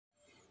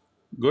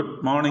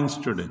Good morning,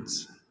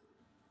 students.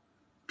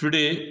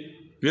 Today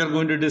we are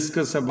going to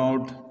discuss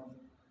about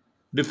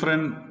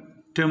different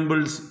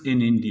temples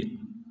in India.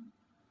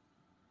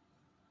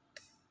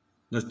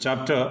 The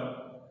chapter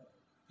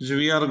which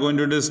we are going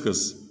to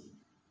discuss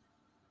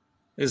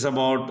is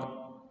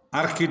about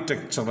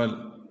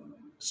architectural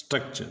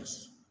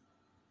structures.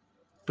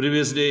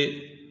 Previous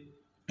day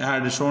I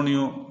had shown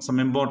you some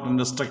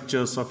important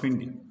structures of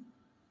India.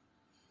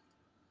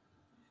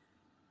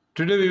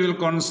 Today we will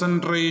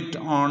concentrate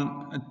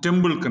on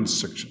temple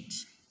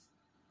constructions.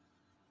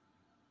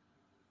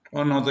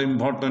 One of the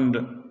important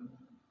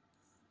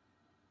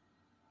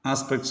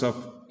aspects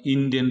of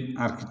Indian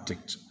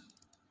architecture.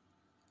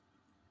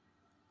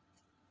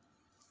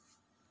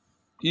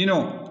 You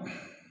know,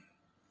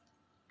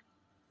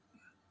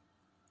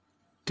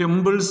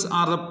 temples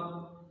are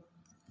the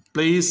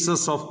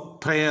places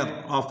of prayer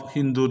of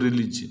Hindu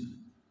religion.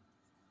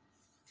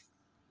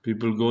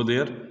 People go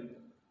there,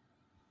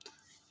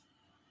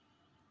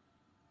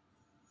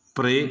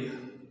 pray,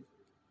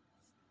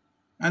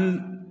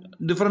 and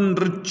different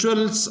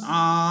rituals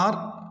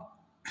are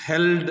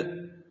held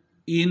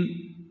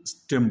in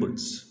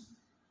temples.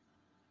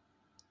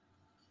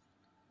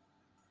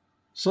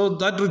 So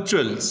that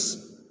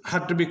rituals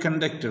had to be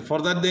conducted.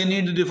 For that they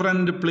need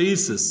different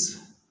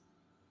places.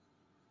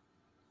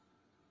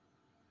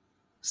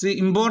 See,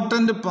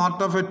 important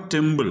part of a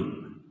temple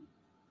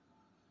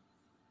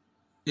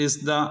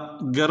is the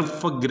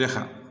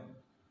Garbhagriha.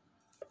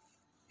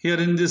 Here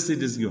in this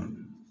it is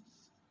given.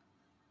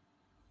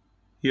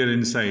 Here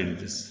inside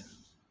it is.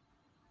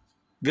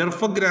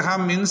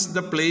 Garbhagriha means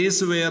the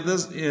place where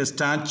the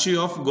statue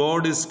of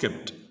God is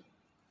kept.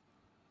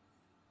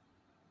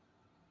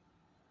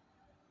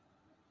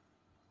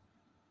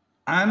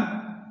 And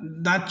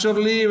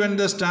naturally, when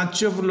the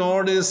statue of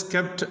Lord is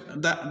kept,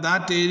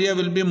 that area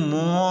will be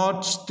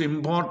most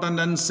important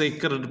and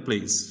sacred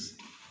place.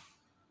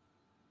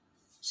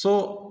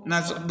 So,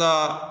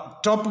 the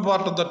top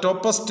part of the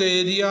topmost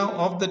area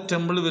of the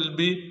temple will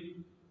be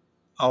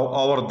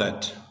over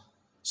that.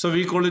 So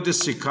we call it a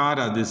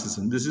Shikara. This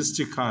is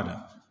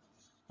Shikara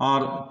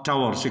or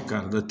tower,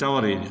 Shikara, the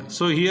tower area.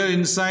 So here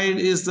inside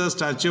is the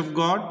statue of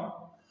God.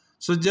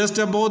 So just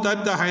above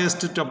that, the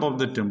highest top of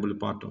the temple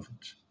part of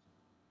it.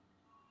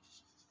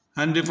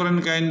 And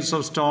different kinds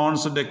of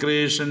stones,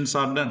 decorations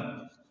are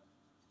done.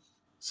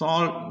 So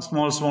all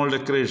small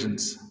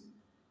decorations.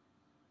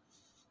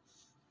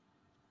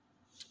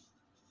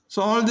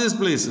 So all these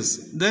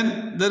places.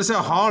 Then there is a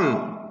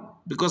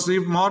hall. Because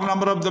if more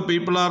number of the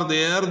people are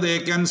there, they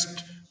can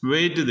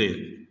wait there.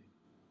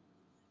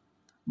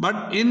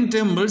 But in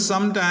temples,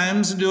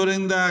 sometimes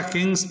during the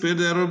king's period,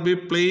 there will be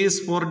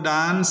place for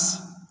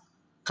dance,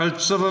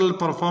 cultural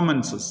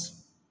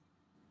performances.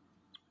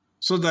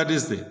 So that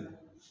is there.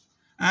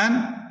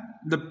 And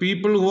the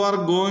people who are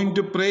going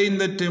to pray in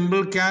the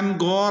temple can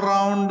go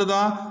around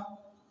the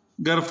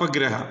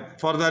Garbhagriha.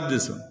 For that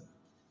this one.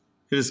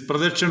 It is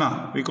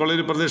Pradakshina. We call it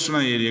a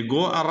Pradakshina area.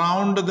 Go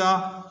around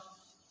the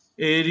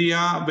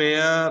area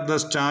where the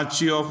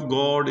statue of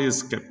God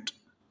is kept.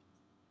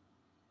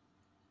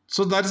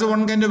 So that is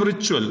one kind of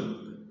ritual.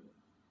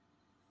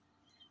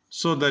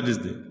 So that is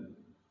there.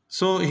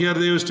 So here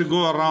they used to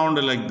go around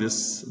like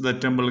this, the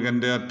temple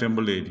and their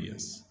temple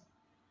areas.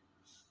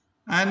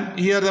 And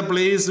here the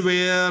place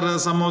where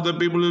some of the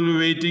people will be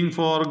waiting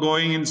for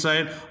going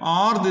inside,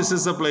 or this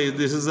is a place,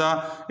 this is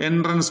a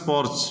entrance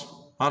porch,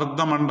 Ardha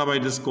Mandapa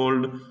it is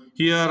called.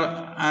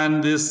 Here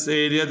and this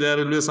area there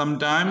will be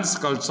sometimes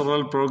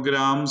cultural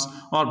programs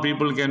or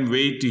people can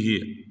wait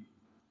here.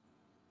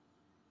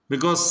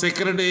 Because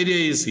sacred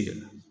area is here.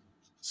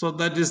 So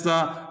that is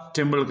the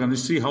temple. Can you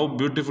see how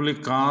beautifully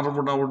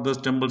carved out the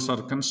temples are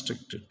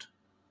constructed?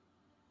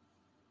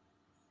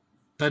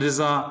 That is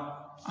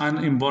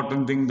an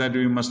important thing that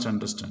we must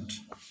understand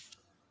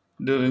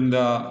during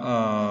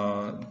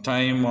the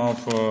time of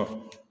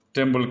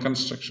temple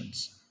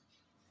constructions.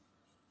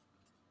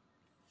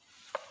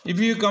 If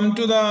you come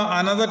to the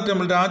another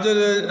temple,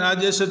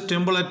 Rajarajeshwar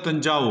temple at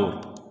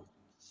Tanjavur.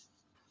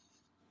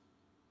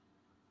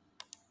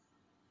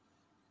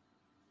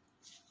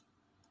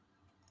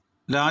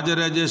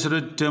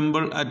 Rajarajeshwar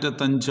temple at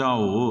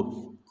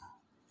Tanjavur.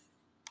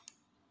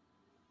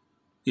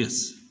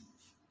 Yes.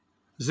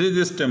 See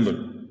this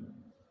temple.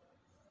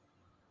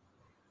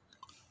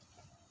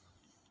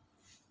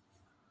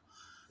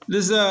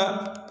 This is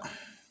a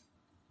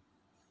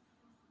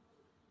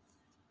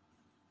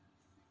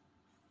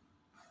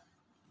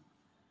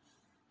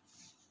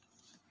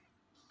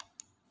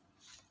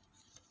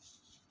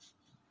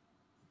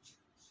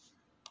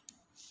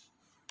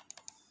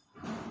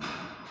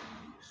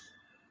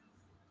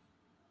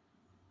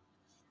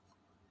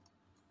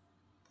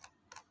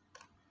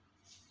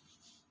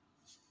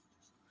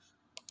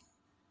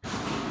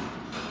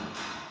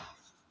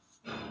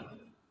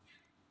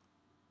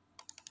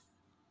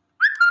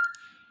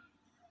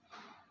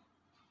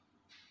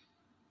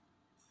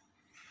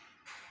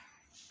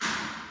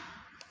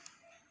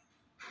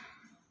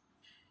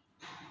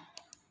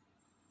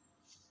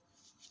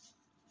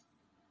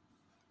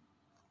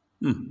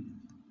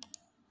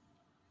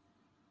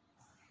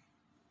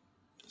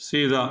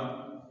See the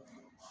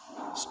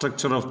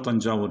structure of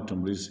Tanjavur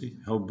temple. You see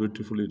how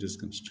beautifully it is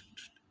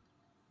constructed.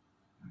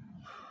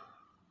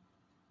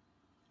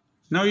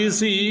 Now you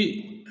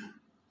see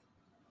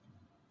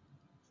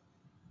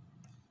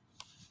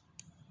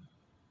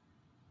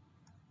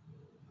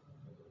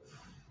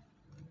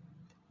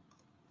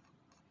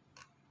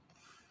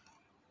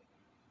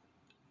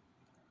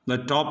the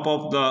top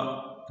of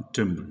the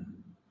temple.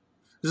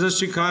 This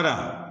is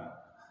Shikhara.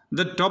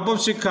 The top of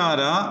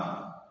Shikhara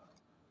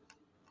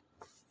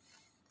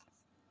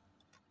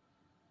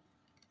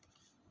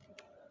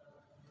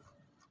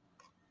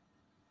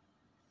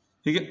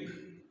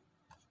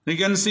you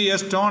can see a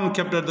stone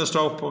kept at the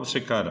top of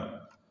Shikhara.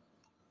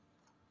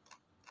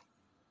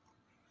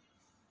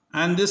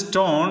 And this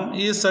stone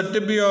is said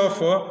to be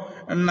of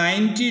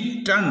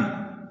 90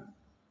 ton.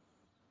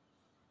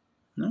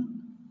 No?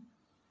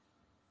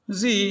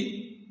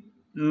 See,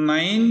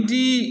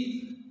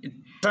 90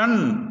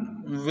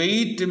 ton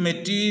weight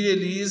material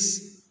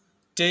is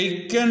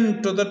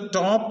taken to the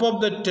top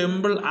of the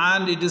temple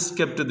and it is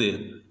kept there.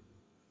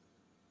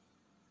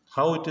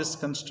 How it is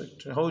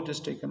constructed, how it is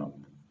taken up.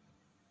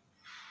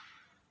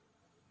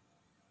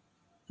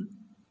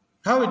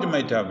 How it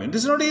might have been. It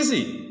is not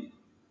easy.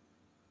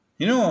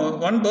 You know,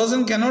 one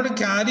person cannot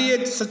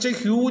carry such a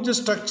huge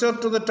structure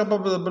to the top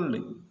of the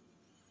building.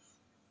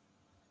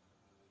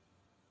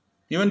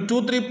 Even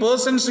 2-3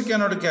 persons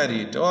cannot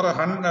carry it, or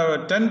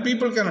 10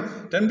 people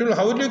cannot. 10 people,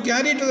 how will you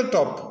carry it to the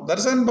top?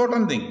 That's an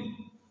important thing.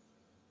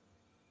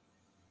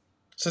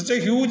 Such a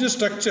huge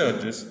structure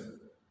it is.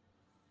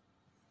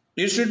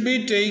 It should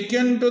be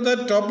taken to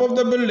the top of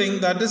the building,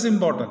 that is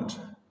important.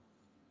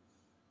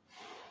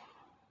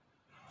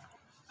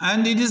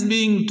 And it is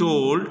being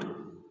told,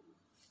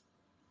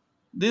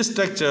 this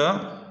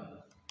structure,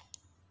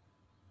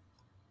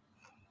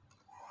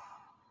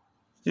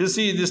 you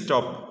see this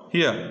top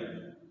here.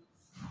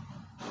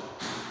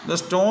 The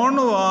stone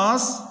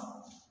was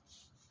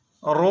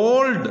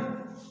rolled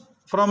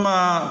from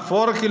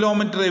 4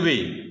 kilometers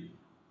away.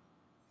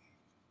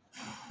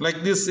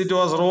 Like this, it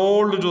was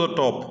rolled to the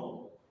top.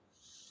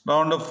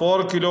 Around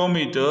 4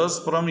 kilometers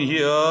from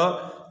here,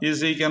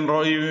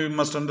 you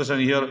must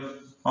understand here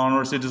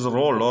onwards it is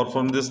rolled, or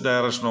from this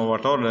direction or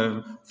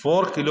whatever.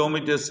 4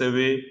 kilometers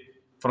away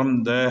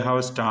from there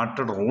have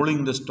started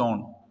rolling the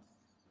stone.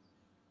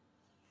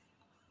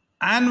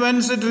 And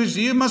once it reaches,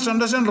 you must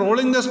understand,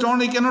 rolling the stone,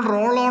 he cannot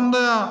roll on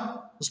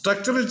the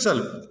structure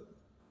itself.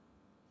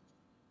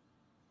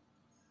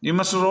 You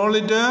must roll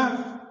it.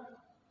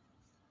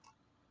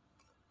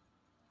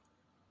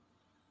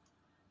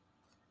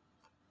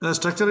 The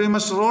structure, you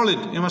must roll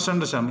it. You must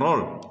understand,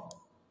 roll.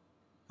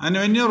 And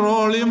when you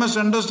roll, you must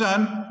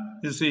understand,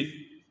 you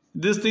see,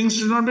 these things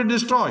should not be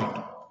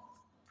destroyed.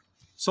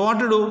 So what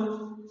to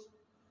do?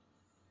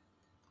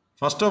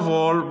 First of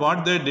all,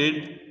 what they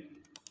did,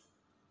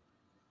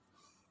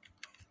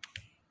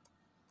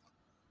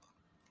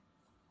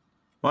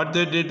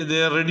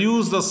 they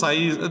reduced the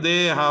size.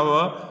 They have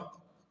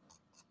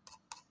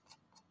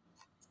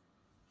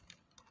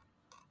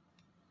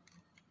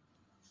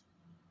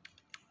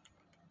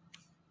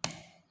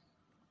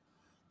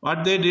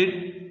what they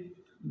did,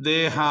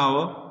 they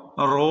have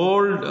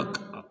rolled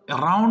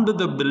around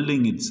the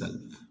building itself.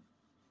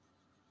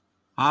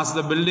 As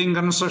the building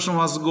construction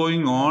was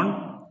going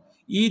on,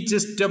 each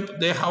step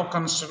they have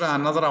constructed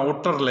another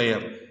outer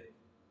layer.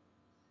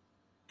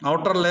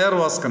 Outer layer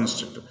was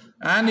constructed.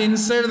 And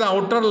inside the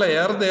outer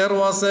layer, there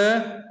was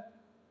a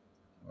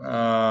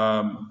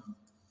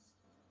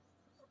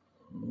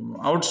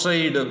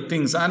outside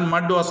things, and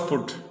mud was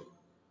put.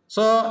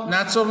 So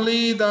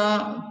naturally, as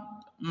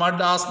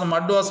the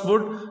mud was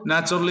put,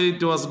 naturally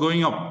it was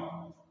going up.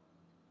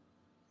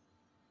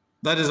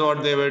 That is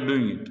what they were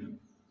doing it.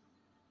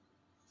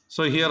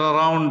 So here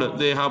around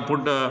they have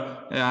put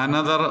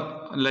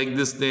another like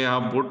this they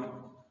have put.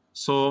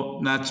 So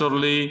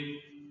naturally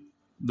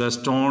the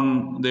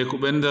stone,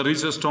 when they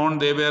reached the stone,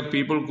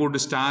 people could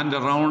stand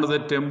around the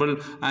temple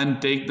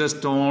and take the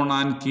stone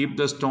and keep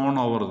the stone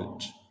over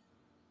it.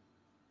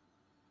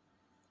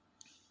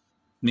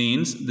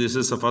 Means this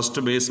is the first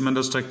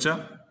basement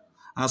structure.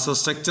 As the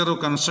structure of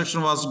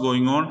construction was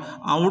going on,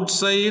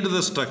 outside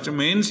the structure,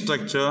 main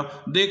structure,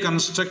 they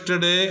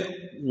constructed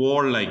a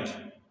wall like.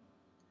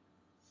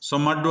 So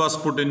mud was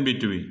put in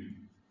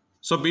between.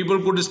 So people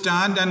could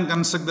stand and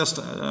construct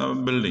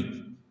the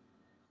building.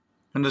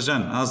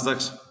 Understand?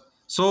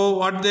 So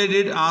what they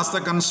did, as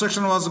the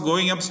construction was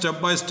going up step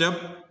by step,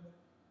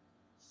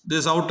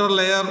 this outer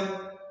layer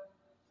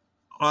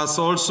was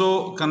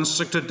also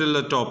constructed till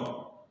the top.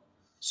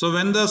 So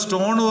when the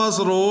stone was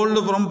rolled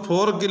from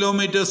 4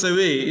 kilometers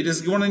away, it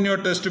is given in your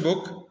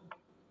textbook,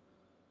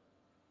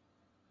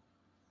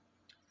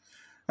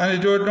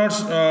 and it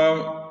was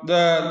not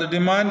the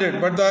demanded,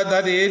 but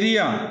that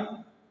area,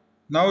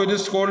 now it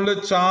is called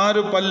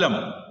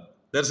Charupallam.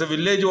 There's a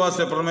village,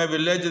 from a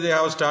village they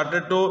have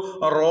started to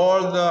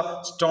roll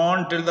the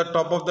stone till the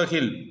top of the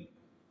hill.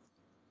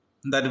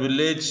 That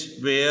village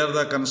where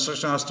the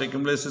construction has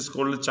taken place is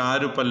called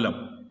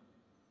Charupallam.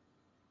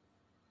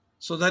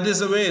 So that is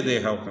the way they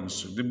have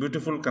constructed, the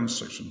beautiful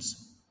constructions.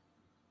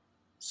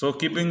 So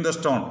keeping the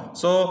stone.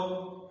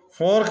 So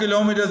 4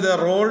 kilometers they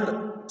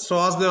rolled. So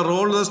as they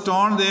rolled the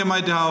stone, they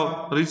might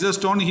have reached the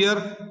stone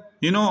here.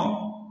 You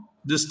know,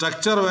 the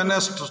structure, when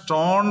a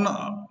stone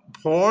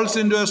falls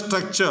into a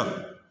structure,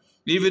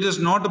 if it is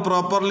not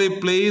properly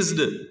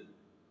placed,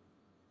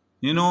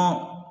 you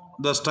know,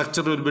 the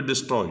structure will be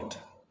destroyed.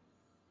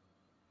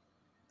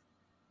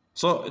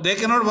 So they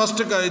cannot first,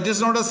 it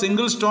is not a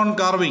single stone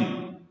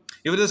carving.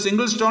 If it is a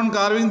single stone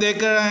carving, they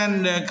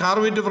can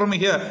carve it from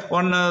here.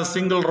 One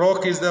single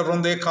rock is there,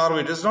 from they carve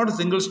it. It's not a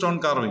single stone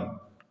carving.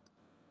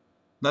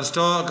 That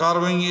stone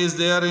carving is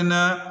there in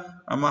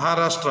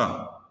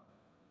Maharashtra,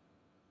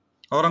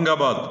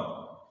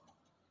 Aurangabad.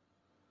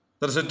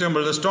 There is a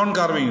temple, the stone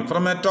carving.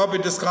 From a top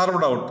it is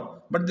carved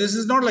out. But this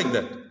is not like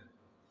that.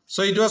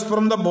 So it was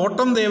from the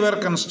bottom they were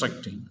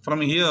constructing.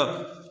 From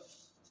here,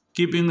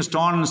 keeping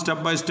stone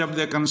step by step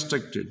they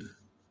constructed.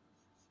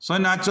 So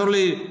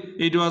naturally,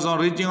 it was on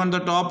reaching on the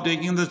top,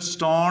 taking the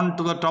stone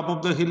to the top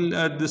of the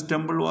hill. This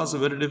temple was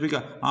very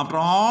difficult. After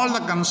all the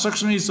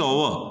construction is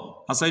over,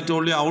 as I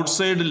told you,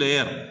 outside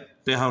layer,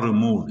 they have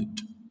removed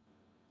it.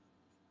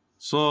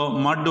 So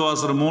mud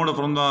was removed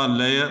from the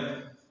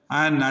layer,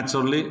 and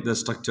naturally the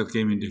structure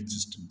came into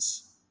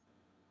existence.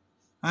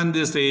 And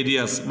these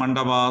areas,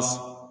 mandabas,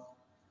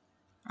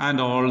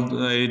 and all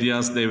the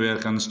areas, they were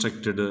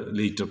constructed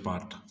later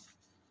part.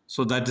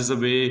 So that is the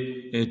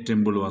way a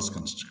temple was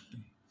constructed.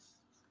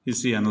 You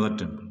see another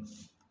temple,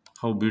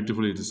 how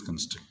beautifully it is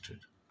constructed.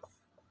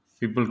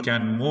 People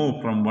can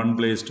move from one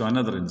place to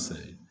another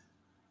inside.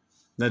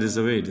 That is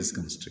the way it is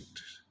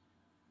constructed.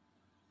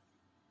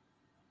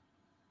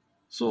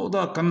 So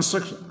the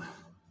construction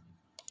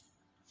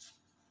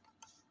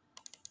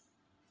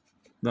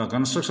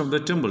of the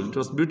temple, it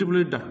was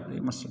beautifully done,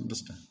 you must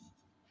understand.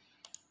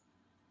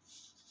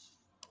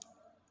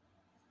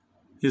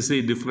 You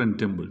see different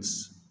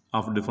temples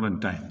of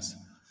different times,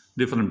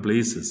 different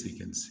places you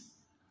can see.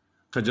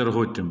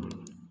 Khajuraho temple.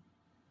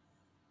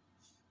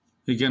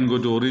 You can go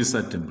to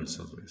Orissa temples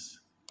always.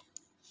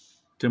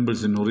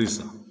 Temples in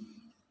Orissa.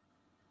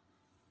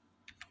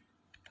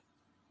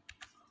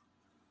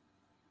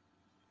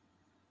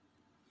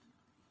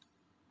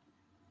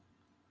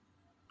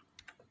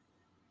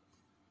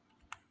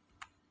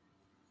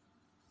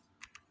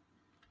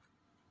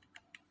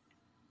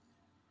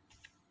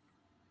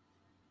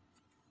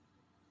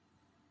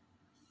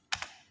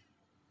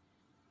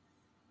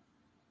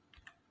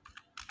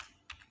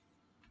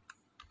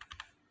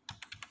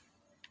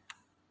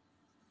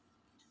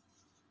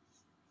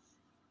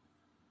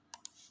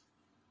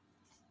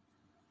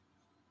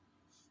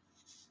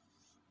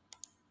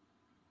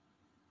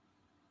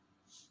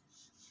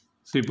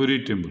 See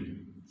Puri temple.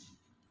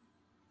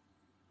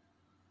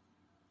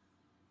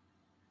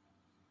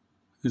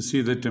 You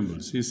see the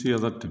temples, you see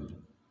other temple.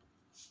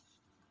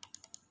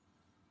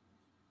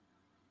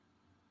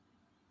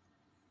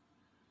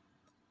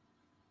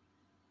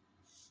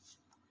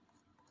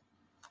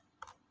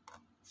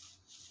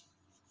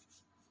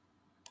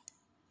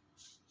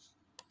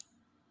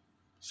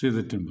 See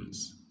the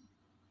temples.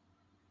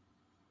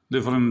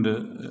 Different,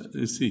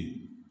 you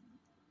see,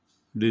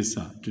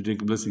 Desa, to take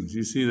blessings.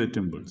 You see the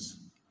temples.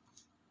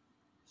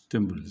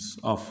 Temples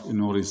of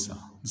in Orissa.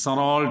 These are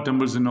all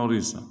temples in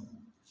Orissa.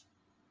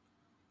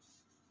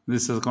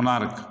 This is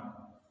Konark,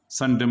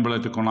 Sun Temple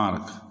at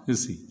Konark. You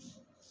see,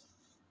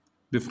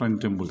 different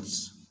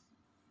temples,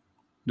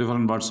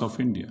 different parts of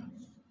India.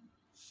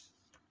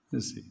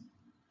 You see,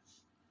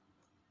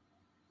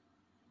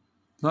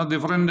 there are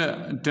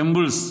different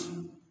temples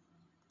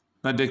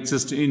that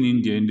exist in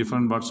India, in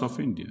different parts of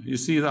India. You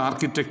see the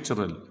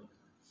architectural,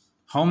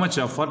 how much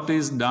effort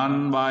is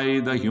done by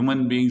the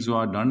human beings who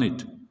have done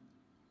it.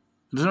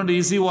 It is not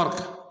easy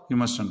work, you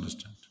must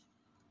understand.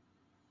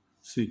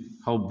 See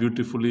how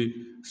beautifully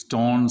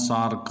stones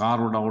are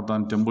carved out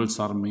and temples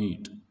are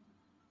made.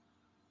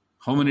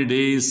 How many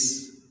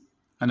days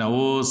and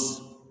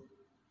hours,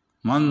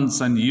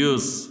 months and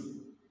years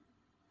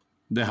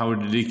they have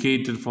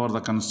dedicated for the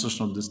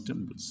construction of these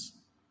temples.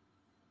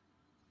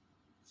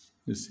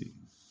 You see,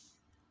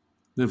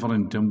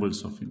 different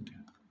temples of India.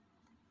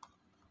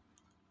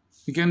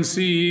 You can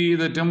see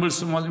the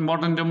temples, most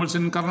important temples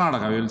in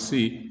Karnataka. We will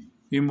see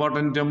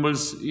important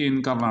temples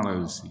in Karnataka. We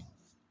will see.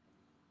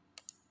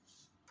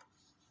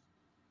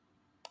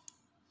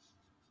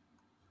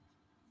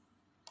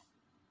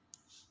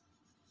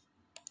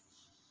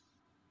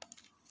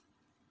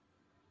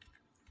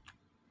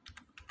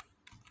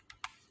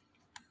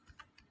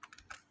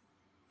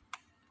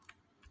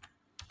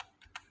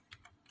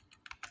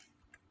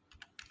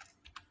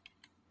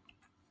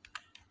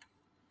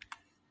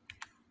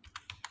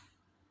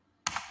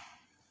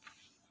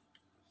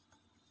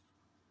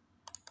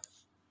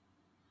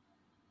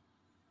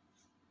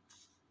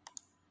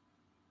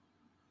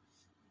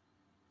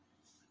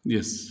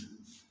 Yes.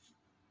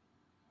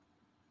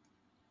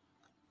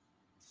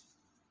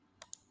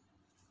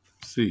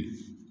 See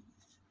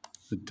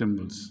the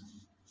temples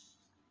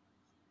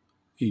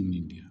in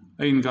India,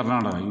 in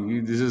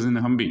Karnataka. This is in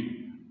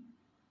Hampi.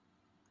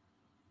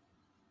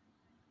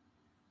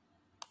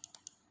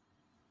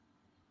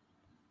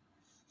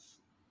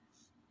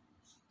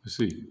 You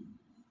see,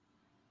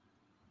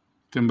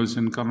 temples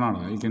in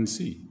Karnataka, you can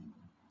see.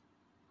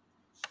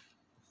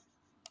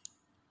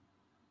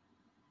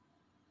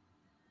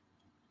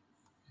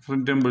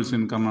 Different temples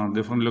in Karnataka,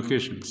 different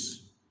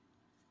locations.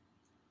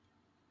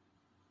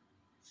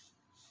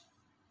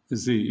 You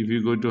see, if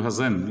you go to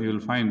Hassan, you will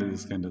find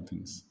these kind of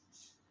things.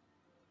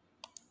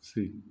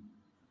 See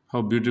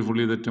how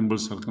beautifully the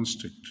temples are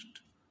constructed.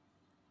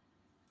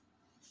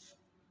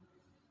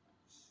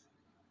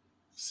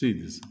 See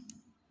this.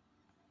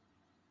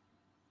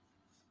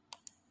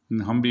 In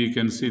Hampi, you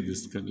can see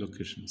these kind of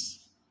locations.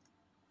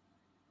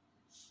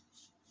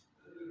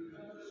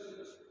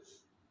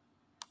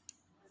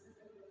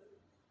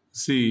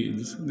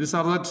 See, these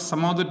are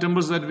some of the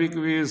temples that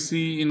we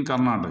see in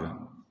Karnataka.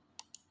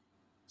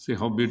 See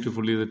how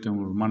beautifully the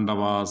temple,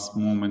 mandavas,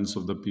 movements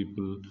of the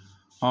people,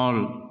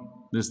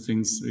 all these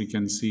things we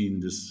can see in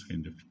this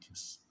kind of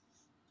place.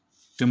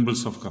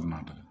 Temples of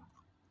Karnataka.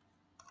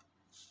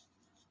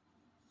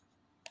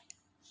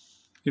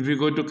 If you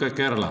go to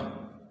Kerala,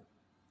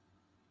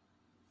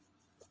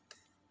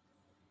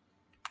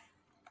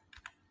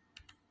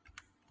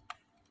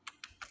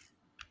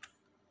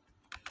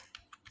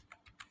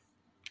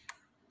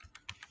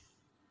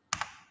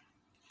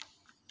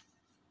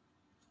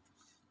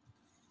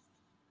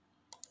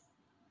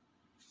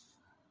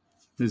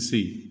 you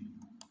see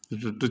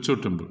the Trichur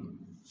temple.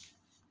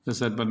 They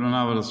said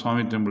Padmanabha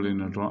Swami temple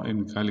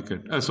in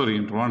Calicut.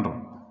 In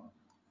Trivandrum.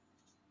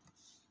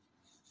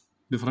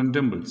 Different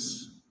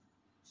temples.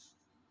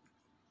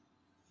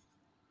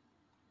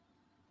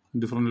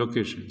 Different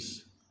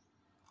locations.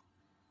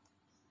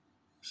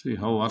 See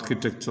how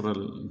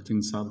architectural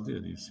things are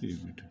there. You see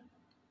it.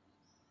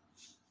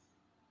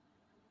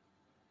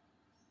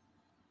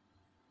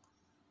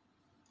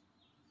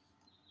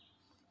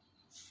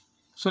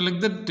 So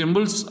like that,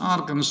 temples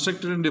are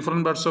constructed in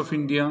different parts of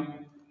India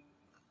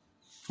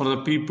for the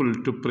people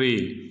to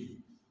pray,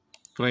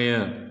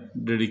 prayer,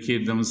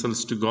 dedicate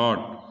themselves to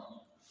God.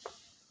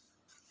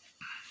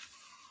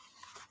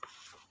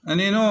 And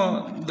you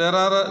know, there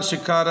are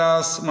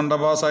shikaras,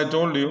 mandabas, I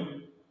told you.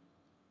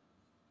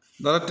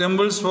 There are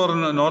temples for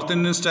North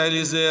Indian style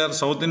is there,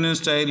 South Indian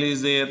style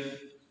is there.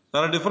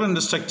 There are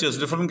different structures,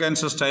 different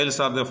kinds of styles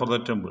are there for the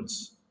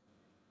temples.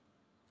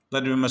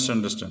 That we must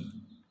understand.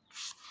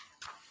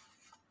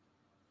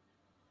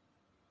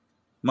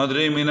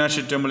 Madurai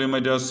Meenakshi temple you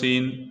might have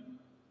seen.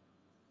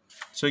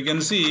 So you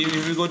can see,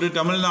 if you go to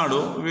Tamil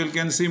Nadu, we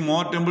can see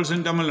more temples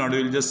in Tamil Nadu.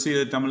 You will just see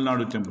the Tamil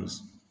Nadu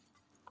temples.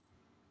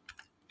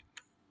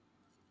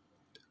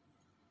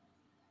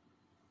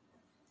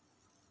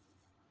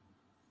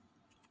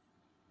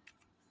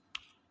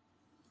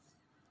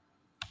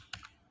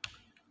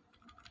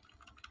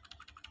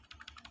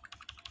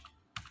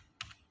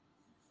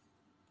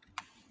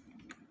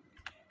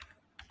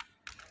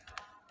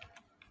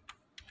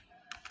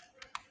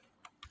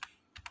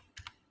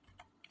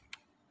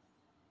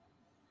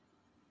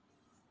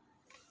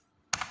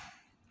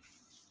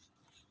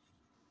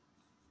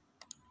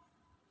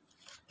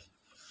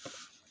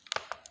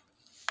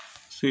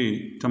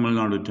 See Tamil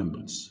Nadu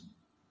temples.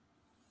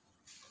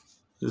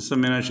 This is a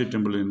Meenakshi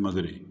temple in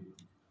Madurai.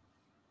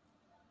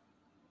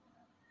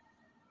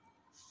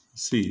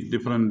 See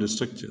different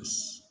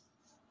structures.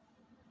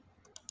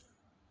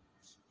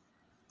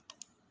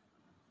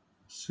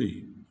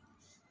 See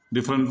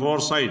different four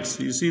sides.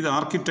 You see the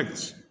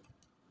architects.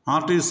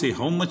 Artists see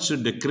how much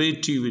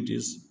decorative it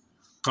is,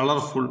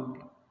 colorful,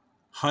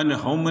 and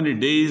how many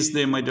days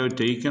they might have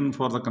taken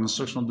for the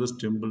construction of this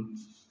temple.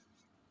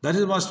 That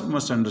is what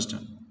must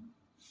understand.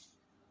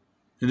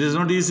 It is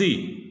not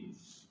easy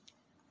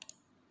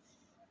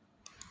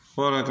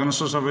for a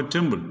construction of a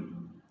temple,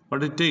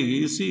 but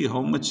you see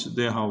how much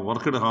they have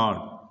worked hard.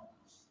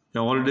 You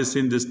have already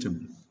seen this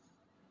temple.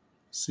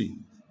 See,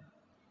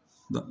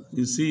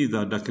 you see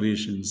the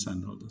decorations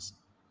and all this.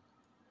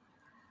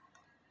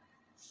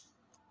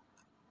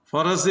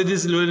 For us, it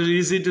is very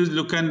easy to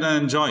look and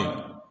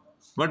enjoy,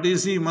 but you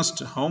see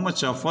how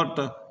much effort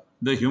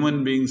the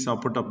human beings have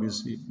put up. You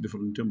see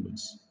different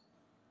temples.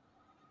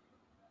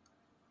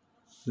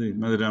 See,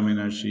 Madurai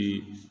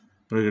Meenakshi,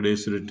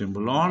 Pragadeshwari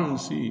temple, all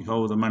see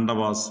how the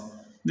mandavas.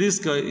 These,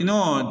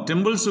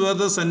 temples were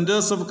the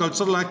centers of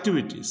cultural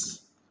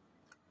activities.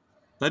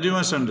 That you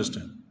must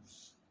understand.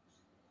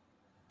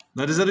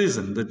 That is the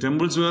reason. The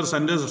temples were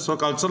centers, so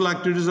cultural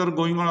activities are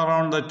going on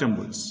around the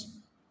temples.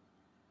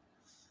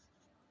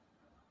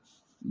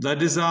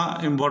 That is the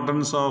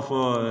importance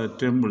of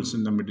temples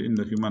in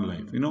the human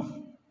life,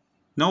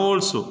 Now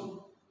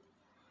also,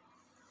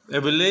 a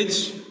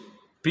village,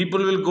 people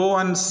will go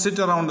and sit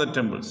around the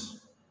temples.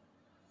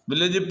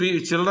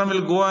 Village children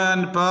will go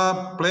and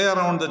play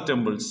around the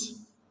temples.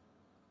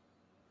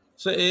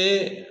 So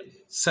a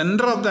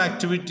center of the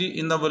activity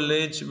in the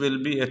village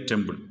will be a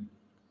temple.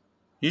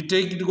 You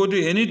go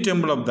to any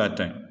temple of that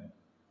time.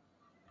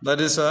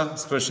 That is a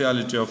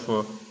speciality of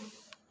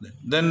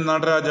then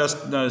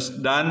Nataraja's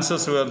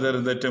dances were there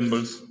in the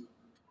temples.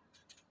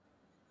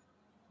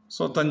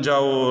 So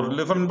Tanjavur,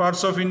 different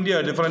parts of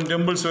India, different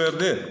temples were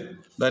there.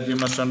 That you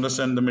must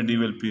understand the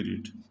medieval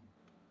period.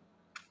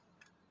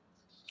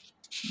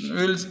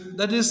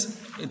 That is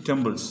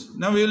temples.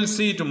 Now we will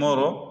see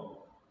tomorrow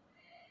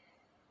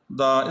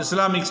the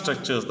Islamic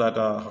structures that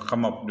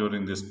come up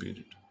during this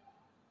period.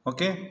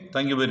 Okay,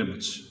 thank you very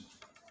much.